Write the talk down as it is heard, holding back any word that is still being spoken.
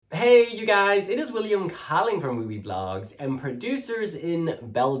Hey you guys, it is William calling from Wiwibloggs, and producers in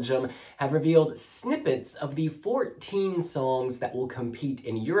Belgium have revealed snippets of the 14 songs that will compete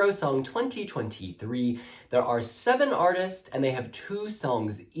in Eurosong 2023. There are 7 artists and they have 2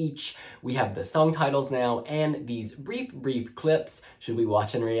 songs each. We have the song titles now and these brief clips. Should we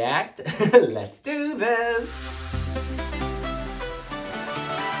watch and react? Let's do this!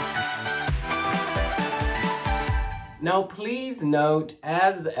 Now please note,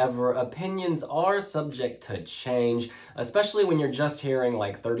 as ever, opinions are subject to change, especially when you're just hearing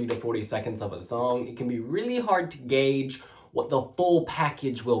like 30 to 40 seconds of a song. It can be really hard to gauge what the full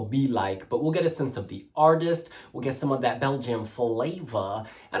package will be like, but we'll get a sense of the artist, we'll get some of that Belgian flavor,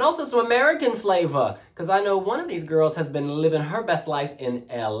 and also some American flavor, because I know one of these girls has been living her best life in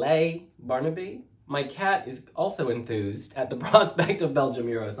LA. Barnaby? My cat is also enthused at the prospect of Belgium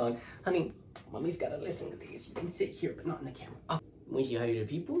Eurosong. Honey, Mommy's gotta listen to these. You can sit here, but not in the camera. Oh, when you hi to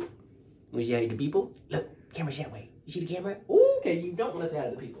people? When you hi to people? Look, camera's that way. You see the camera? Ooh, okay, you don't want to say hi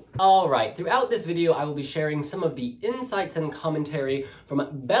to the people. Alright, throughout this video, I will be sharing some of the insights and commentary from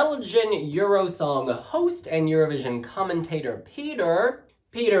Belgian Eurosong host and Eurovision commentator Peter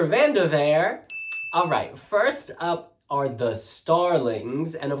van der Veer. Alright, first up are the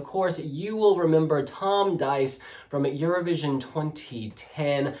Starlings, and of course you will remember Tom Dice from Eurovision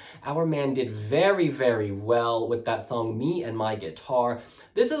 2010. Our man did very well with that song Me and My Guitar.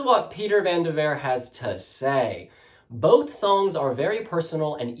 This is what Peter van der Veer has to say. Both songs are very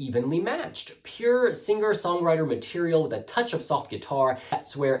personal and evenly matched. Pure singer-songwriter material with a touch of soft guitar.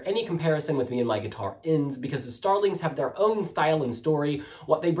 That's where any comparison with Me and My Guitar ends, because the Starlings have their own style and story.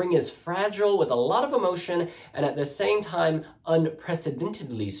 What they bring is fragile with a lot of emotion and at the same time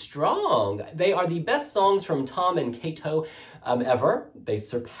unprecedentedly strong. They are the best songs from Tom and Kato ever. They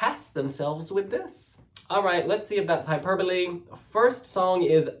surpass themselves with this. All right, let's see if that's hyperbole. First song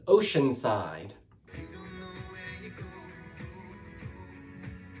is Oceanside.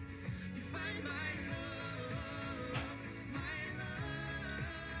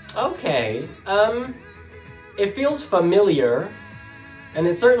 Okay, it feels familiar, and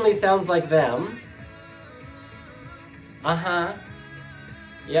it certainly sounds like them. Uh-huh.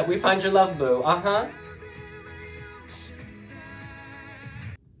 Yeah, we find your love, boo. Uh-huh.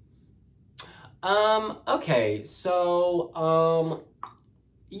 Okay, so,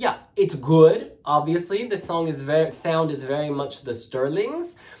 yeah, it's good, obviously. The sound is very much the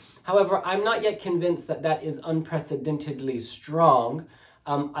Starlings. However, I'm not yet convinced that that is unprecedentedly strong.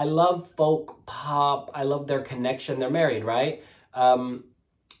 I love folk pop. I love their connection. They're married, right? I'm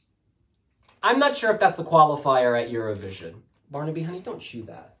not sure if that's the qualifier at Eurovision. Barnaby, honey, don't chew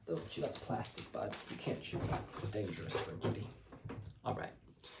that. Don't chew. That's plastic, bud. You can't chew that. It's dangerous for a kitty. All right.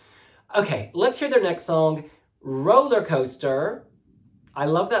 Okay, let's hear their next song, Roller Coaster. I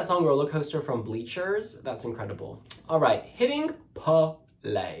love that song, Roller Coaster, from Bleachers. That's incredible. All right, hitting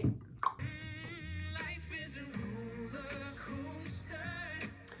play.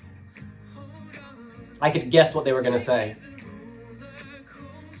 I could guess what they were gonna say.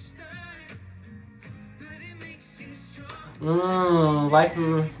 Life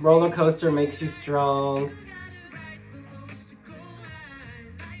in roller coaster makes you strong.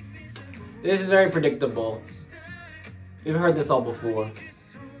 This is very predictable. We've heard this all before.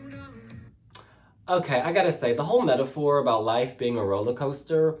 Okay, I gotta say, the whole metaphor about life being a roller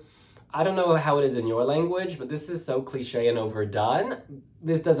coaster, I don't know how it is in your language, but this is so cliche and overdone.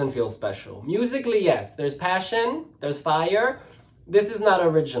 This doesn't feel special. Musically, yes, there's passion, there's fire. This is not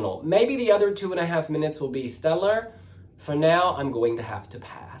original. Maybe the other 2.5 minutes will be stellar. For now, I'm going to have to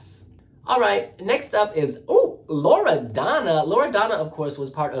pass. All right, next up is, Loredana. Loredana, of course, was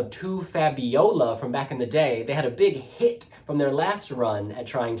part of Tu Fabiola from back in the day. They had a big hit from their last run at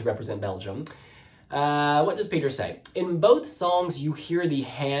trying to represent Belgium. What does Peter say? In both songs, you hear the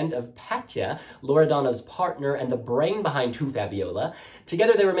hand of Patja, Loredana's partner and the brain behind Tu Fabiola.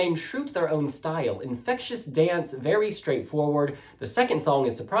 Together, they remain true to their own style. Infectious dance, very straightforward. The second song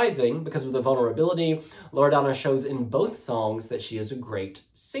is surprising because of the vulnerability. Loredana shows in both songs that she is a great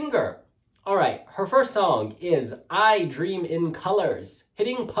singer. All right, her first song is I Dream in Colors,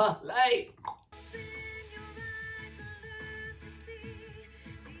 hitting play.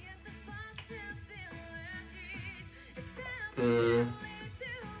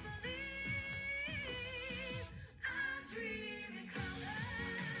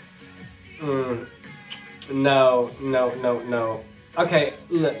 No. Okay,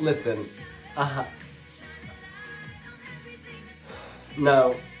 listen.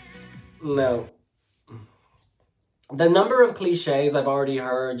 No. The number of cliches I've already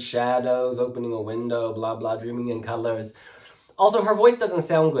heard, shadows, opening a window, blah blah, dreaming in colors. Also, her voice doesn't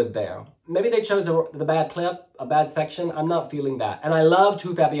sound good there. Maybe they chose the bad clip, a bad section. I'm not feeling that. And I love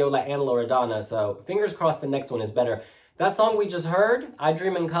Tu Fabiola and Loredana, so fingers crossed the next one is better. That song we just heard, I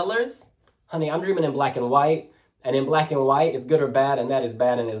Dream in Colors, honey, I'm dreaming in black and white. And in black and white, it's good or bad, and that is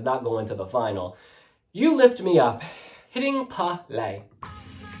bad and is not going to the final. You Lift Me Up, hitting play.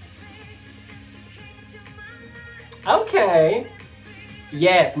 Okay.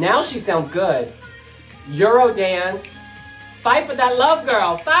 Yes, now she sounds good. Eurodance. Fight for that love,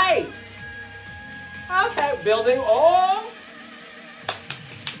 girl. Fight. Okay, building. Oh.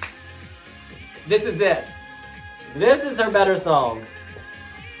 This is it. This is her better song.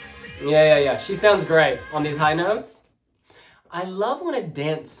 Yeah. She sounds great on these high notes. I love when a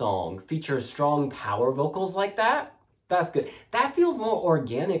dance song features strong power vocals like that. That's good. That feels more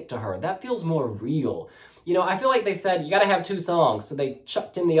organic to her. That feels more real. You know, I feel like they said, you gotta have 2 songs, so they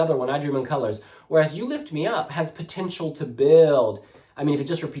chucked in the other one, I Dream in Colors, whereas You Lift Me Up has potential to build. I mean, if it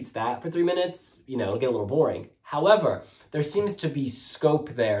just repeats that for 3 minutes, you know, it'll get a little boring. However, there seems to be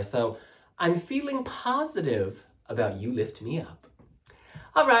scope there, so I'm feeling positive about You Lift Me Up.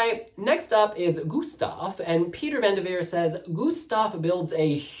 All right, next up is Gustav, and Peter van der Veer says, Gustav builds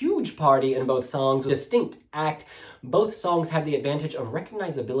a huge party in both songs with a distinct act. Both songs have the advantage of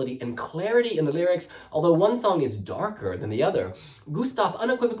recognizability and clarity in the lyrics, although one song is darker than the other. Gustav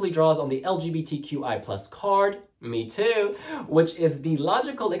unequivocally draws on the LGBTQI+ card, me too, which is the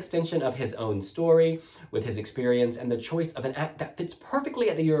logical extension of his own story. With his experience and the choice of an act that fits perfectly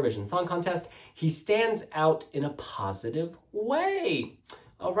at the Eurovision Song Contest, he stands out in a positive way.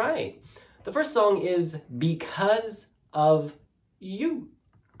 All right, the first song is Because of You.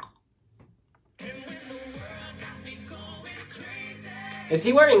 Is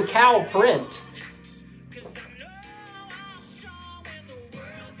he wearing cow print?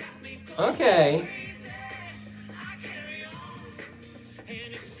 Okay.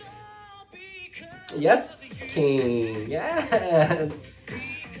 Yes, King. Yes.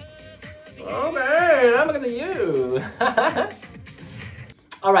 Okay, I'm because of you.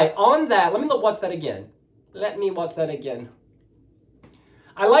 All right, on that, let me watch that again. Let me watch that again.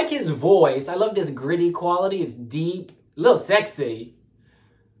 I like his voice. I love this gritty quality. It's deep, a little sexy.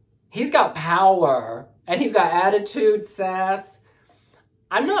 He's got power, and he's got attitude, sass.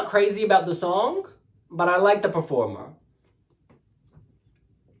 I'm not crazy about the song, but I like the performer.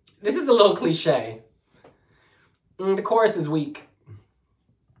 This is a little cliche. The chorus is weak.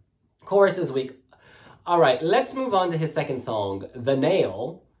 Chorus is weak. All right, let's move on to his second song, The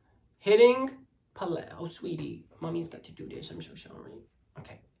Nail, hitting Palais. Oh, sweetie, mommy's got to do this. I'm so sorry.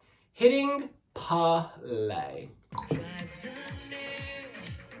 Okay, hitting Palais.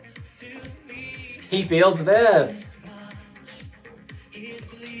 He feels this.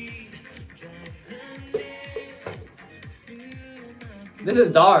 This is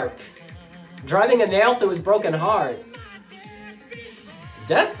dark. Driving a nail through his broken heart.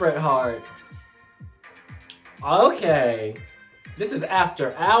 Desperate heart. Okay. This is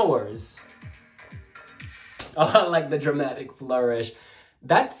After Hours. Oh, I like the dramatic flourish.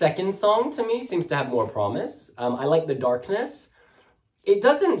 That second song to me seems to have more promise. I like the darkness. It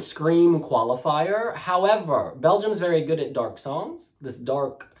doesn't scream qualifier. However, Belgium's very good at dark songs. This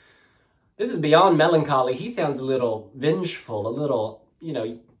is beyond melancholy. He sounds a little vengeful, a little, you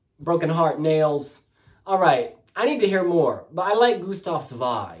know, broken heart, nails. All right, I need to hear more, but I like Gustav's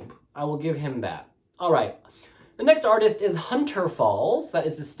vibe. I will give him that. All right, the next artist is Hunter Falls. That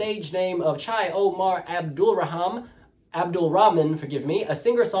is the stage name of Chai Omar Abdulrahman, a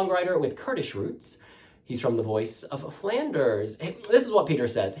singer-songwriter with Kurdish roots. He's from The Voice of Flanders. This is what Peter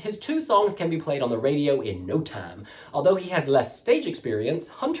says. His 2 songs can be played on the radio in no time. Although he has less stage experience,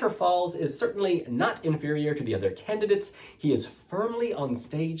 Hunter Falls is certainly not inferior to the other candidates. He is firmly on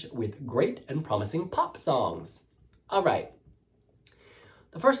stage with great and promising pop songs. All right.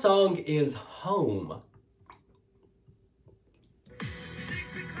 The first song is Home.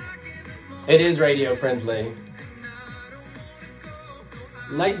 It is radio friendly.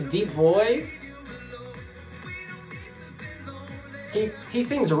 Nice deep voice. He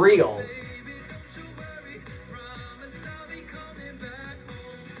seems real.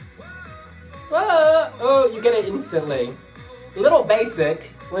 Whoa! Oh, you get it instantly. A little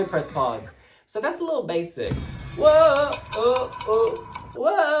basic. Let me press pause. So that's a little basic. Whoa!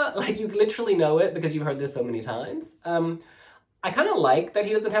 Whoa! Like you literally know it because you've heard this so many times. I kind of like that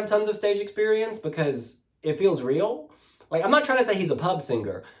he doesn't have tons of stage experience because it feels real. Like, I'm not trying to say he's a pub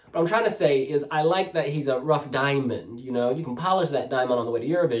singer. What I'm trying to say is I like that he's a rough diamond, you know? You can polish that diamond on the way to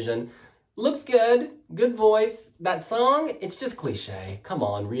Eurovision. Looks good, good voice. That song, it's just cliche. Come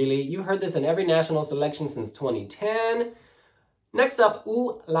on, really? You heard this in every national selection since 2010. Next up,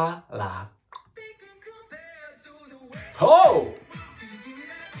 Ooh La La. Oh!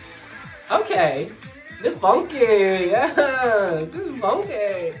 Okay. This funky. Yes, this is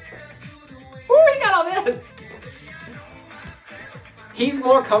funky. Ooh, he got all this. He's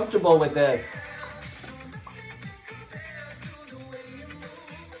more comfortable with this.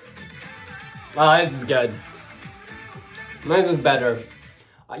 Oh, this is good. This is better.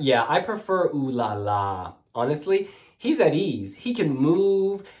 Yeah, I prefer Ooh La La. Honestly, he's at ease. He can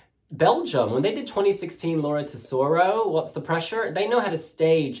move. Belgium, when they did 2016 Laura Tesoro, What's the Pressure? They know how to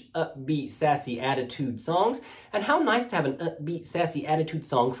stage upbeat, sassy attitude songs. And how nice to have an upbeat, sassy attitude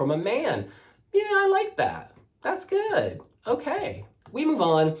song from a man. Yeah, I like that. That's good. Okay, we move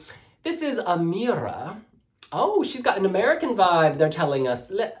on. This is Amira. Oh, she's got an American vibe, they're telling us.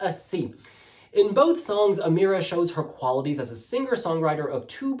 Let us see. In both songs, Amira shows her qualities as a singer-songwriter of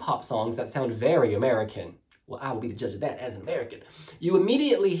two pop songs that sound very American. Well, I will be the judge of that as an American. You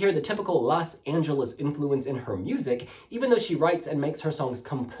immediately hear the typical Los Angeles influence in her music, even though she writes and makes her songs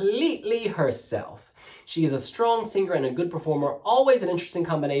completely herself. She is a strong singer and a good performer, always an interesting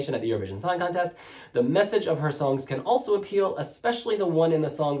combination at the Eurovision Song Contest. The message of her songs can also appeal, especially the one in the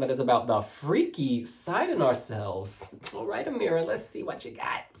song that is about the freaky side in ourselves. All right, Amira, let's see what you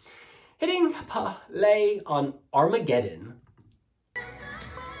got. Hitting play on Armageddon.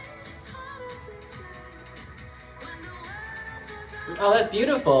 Oh, that's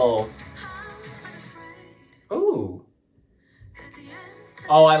beautiful. Ooh.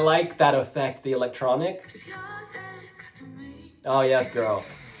 Oh, I like that effect, the electronic. Oh, yes, girl.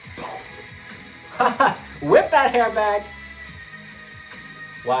 Whip that hair back.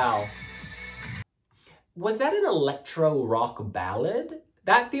 Wow. Was that an electro rock ballad?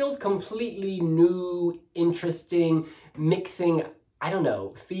 That feels completely new, interesting, mixing, I don't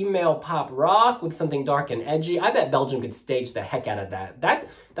know, female pop rock with something dark and edgy. I bet Belgium could stage the heck out of that.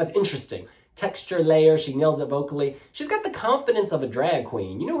 That's interesting. Texture layer, she nails it vocally. She's got the confidence of a drag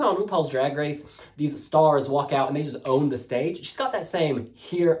queen. You know how on RuPaul's Drag Race, these stars walk out and they just own the stage? She's got that same,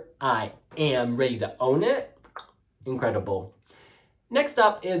 here I am, ready to own it. Incredible. Next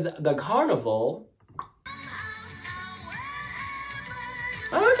up is The Carnival.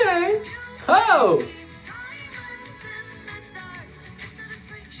 Okay. Oh!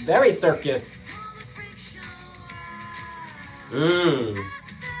 Very circus.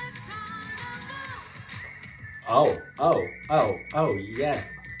 Oh, yes.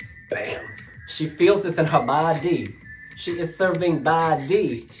 Bam. She feels this in her body. She is serving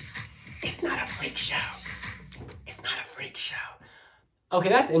body. It's not a freak show. It's not a freak show. Okay,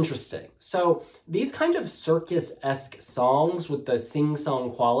 that's interesting. So these kind of circus-esque songs with the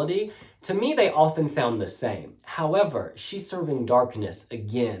sing-song quality, to me, they often sound the same. However, she's serving darkness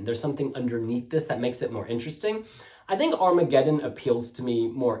again. There's something underneath this that makes it more interesting. I think Armageddon appeals to me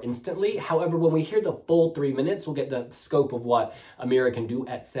more instantly. However, when we hear the full 3 minutes, we'll get the scope of what Amira can do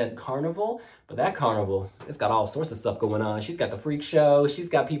at said carnival. But that carnival, it's got all sorts of stuff going on. She's got the freak show. She's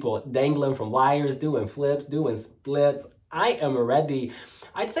got people dangling from wires, doing flips, doing splits. I am ready.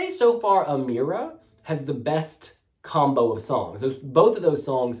 I'd say so far Amira has the best combo of songs. Both of those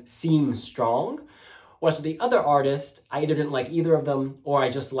songs seem strong. Whereas with the other artist, I either didn't like either of them or I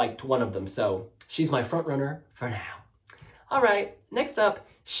just liked one of them. So she's my front runner for now. All right, next up,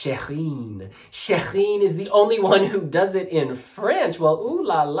 Chérine. Chérine is the only one who does it in French. Well, ooh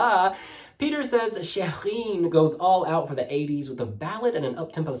la la. Peter says Chérine goes all out for the 80s with a ballad and an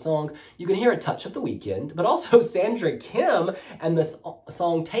up-tempo song. You can hear a touch of The Weeknd, but also Sandra Kim and the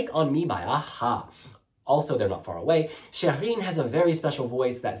song Take On Me by a-ha. Also, they're not far away. Chérine has a very special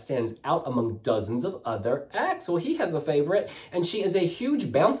voice that stands out among dozens of other acts. Well, he has a favorite, and she is a huge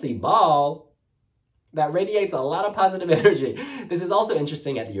bouncy ball that radiates a lot of positive energy. This is also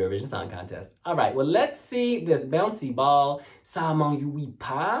interesting at the Eurovision Song Contest. All right, well, let's see this bouncy ball. Ça m'ennuie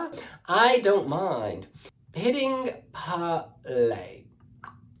pas. I don't mind. Hitting play.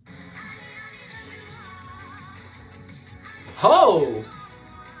 Oh!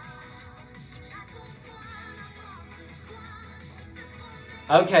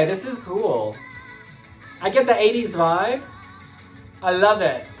 Okay, this is cool. I get the 80s vibe. I love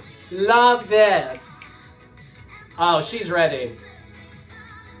it. Love this. Oh, she's ready.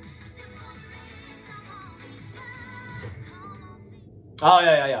 Oh,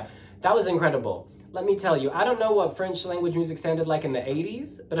 yeah. That was incredible. Let me tell you, I don't know what French language music sounded like in the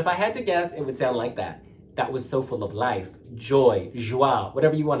 80s, but if I had to guess, it would sound like that. that was so full of life, joy, joie,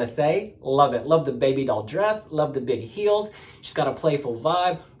 whatever you want to say. Love it. Love the baby doll dress. Love the big heels. She's got a playful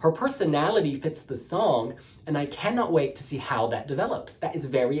vibe. Her personality fits the song, and I cannot wait to see how that develops. That is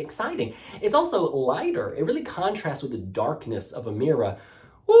very exciting. It's also lighter. It really contrasts with the darkness of Amira.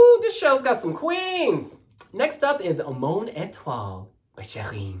 Woo, this show's got some queens. Next up is Mon Étoile by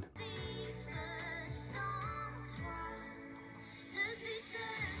Cherine.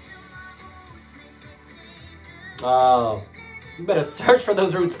 Oh, you better search for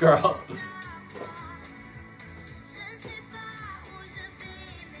those roots, girl.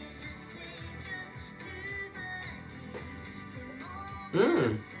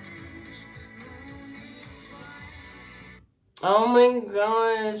 Oh my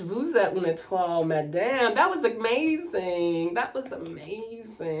gosh, vous êtes une étoile, madame. That was amazing. That was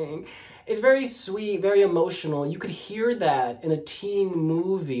amazing. It's very sweet, very emotional. You could hear that in a teen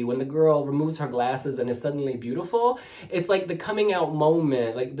movie when the girl removes her glasses and is suddenly beautiful. It's like the coming out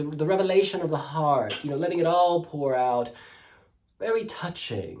moment, like the revelation of the heart, letting it all pour out. Very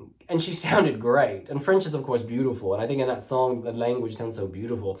touching. And she sounded great. And French is, of course, beautiful. And I think in that song, the language sounds so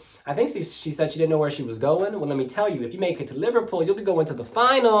beautiful. I think she said she didn't know where she was going. Well, let me tell you, if you make it to Liverpool, you'll be going to the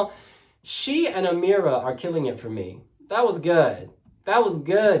final. She and Amira are killing it for me. That was good. That was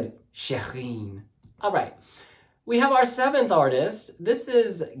good, Cherine. All right. We have our 7th artist. This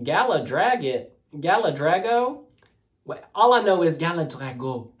is Gala Drago. All I know is Gala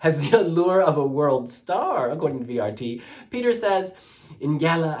Drago has the allure of a world star, according to VRT. Peter says, in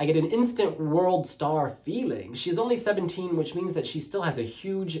Gala, I get an instant world star feeling. She's only 17, which means that she still has a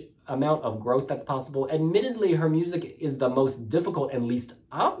huge amount of growth that's possible. Admittedly, her music is the most difficult and least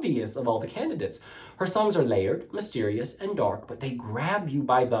obvious of all the candidates. Her songs are layered, mysterious, and dark, but they grab you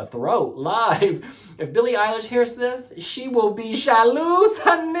by the throat live. If Billie Eilish hears this, she will be jalouse,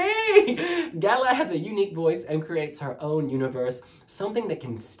 honey! Gala has a unique voice and creates her own universe, something that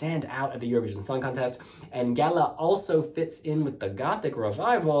can stand out at the Eurovision Song Contest, and Gala also fits in with the Gothic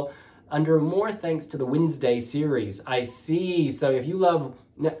revival under more thanks to the Wednesday series. I see. So if you love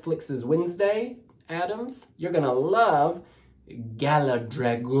Netflix's Wednesday, Adams, you're gonna love Gala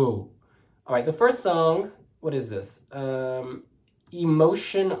Drago. All right, the first song, what is this?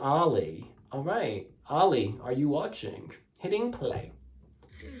 Emotion Ali. All right, Ali, are you watching? Hitting play.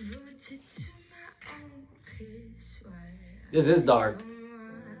 This is dark,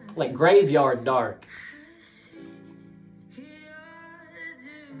 like graveyard dark.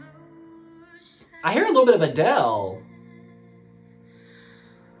 I hear a little bit of Adele.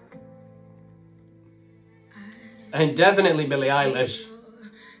 And definitely Billie Eilish.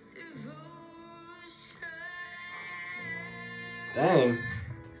 Dang.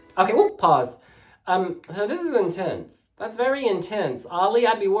 Okay, whoop, pause. So this is intense. That's very intense. Ali,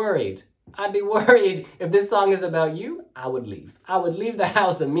 I'd be worried. I'd be worried if this song is about you, I would leave. I would leave the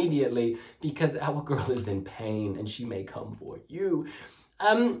house immediately because our girl is in pain and she may come for you.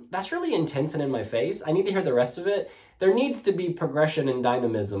 That's really intense and in my face. I need to hear the rest of it. There needs to be progression and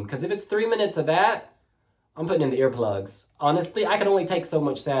dynamism because if it's 3 minutes of that, I'm putting in the earplugs. Honestly, I can only take so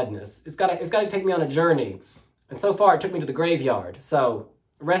much sadness. It's gotta take me on a journey. And so far, it took me to the graveyard. So,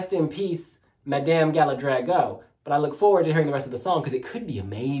 rest in peace, Madame Gala Drago. But I look forward to hearing the rest of the song because it could be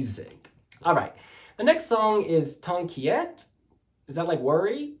amazing. All right. The next song is T'inquiète. Is that like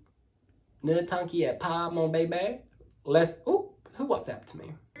worry? Ne t'inquiète pas, mon bébé. Ooh, who WhatsApped to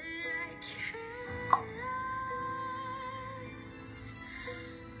me?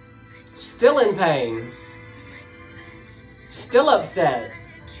 Still in pain. Still upset.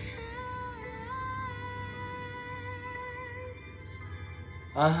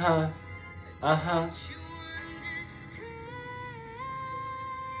 Uh-huh. Uh-huh.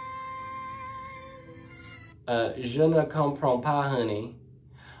 Je ne comprends pas, honey.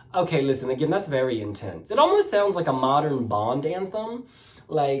 Okay, listen, again, that's very intense. It almost sounds like a modern Bond anthem.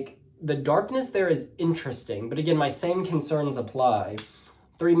 Like, the darkness there is interesting, but again, my same concerns apply.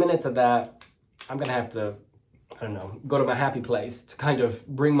 3 minutes of that, I'm gonna have to, I don't know, go to my happy place to kind of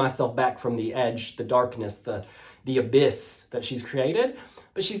bring myself back from the edge, the darkness, the abyss that she's created.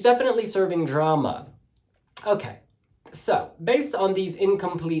 But she's definitely serving drama. Okay, so based on these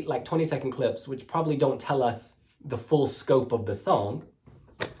incomplete, like 20-second clips, which probably don't tell us the full scope of the song,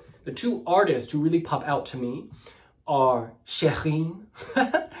 the 2 artists who really pop out to me are Cherine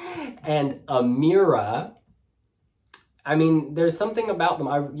and Amira. I mean, there's something about them.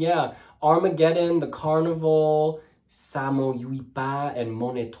 Armageddon, The Carnival, Ça m'ennuie pas, and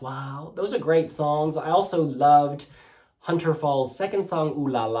Mon Étoile. Those are great songs. I also loved Hunter Fall's second song, Ooh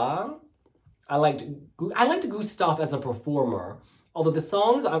La La. I liked Gustave as a performer. Although the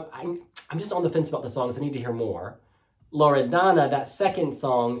songs, I I'm just on the fence about the songs. I need to hear more. Loredana, that second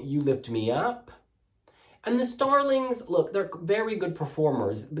song, You Lift Me Up. And the Starlings, look, they're very good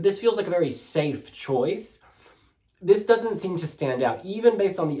performers, but this feels like a very safe choice. This doesn't seem to stand out. Even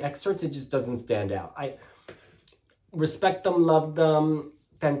based on the excerpts, it just doesn't stand out. I respect them, love them,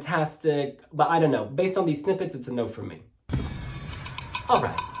 fantastic, but I don't know. Based on these snippets, it's a no for me. All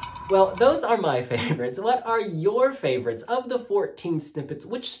right. Well, those are my favorites. What are your favorites? Of the 14 snippets,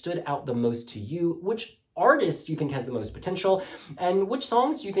 which stood out the most to you? Which artist do you think has the most potential? And which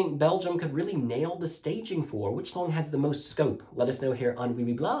songs do you think Belgium could really nail the staging for? Which song has the most scope? Let us know here on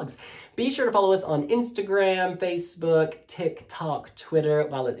WeeWeeBlogs. Be sure to follow us on Instagram, Facebook, TikTok, Twitter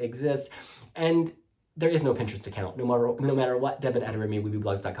while it exists. And there is no Pinterest account, no matter what Devin Adderamy,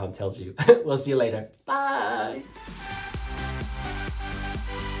 WeeWeeBlogs.com tells you. We'll see you later. Bye!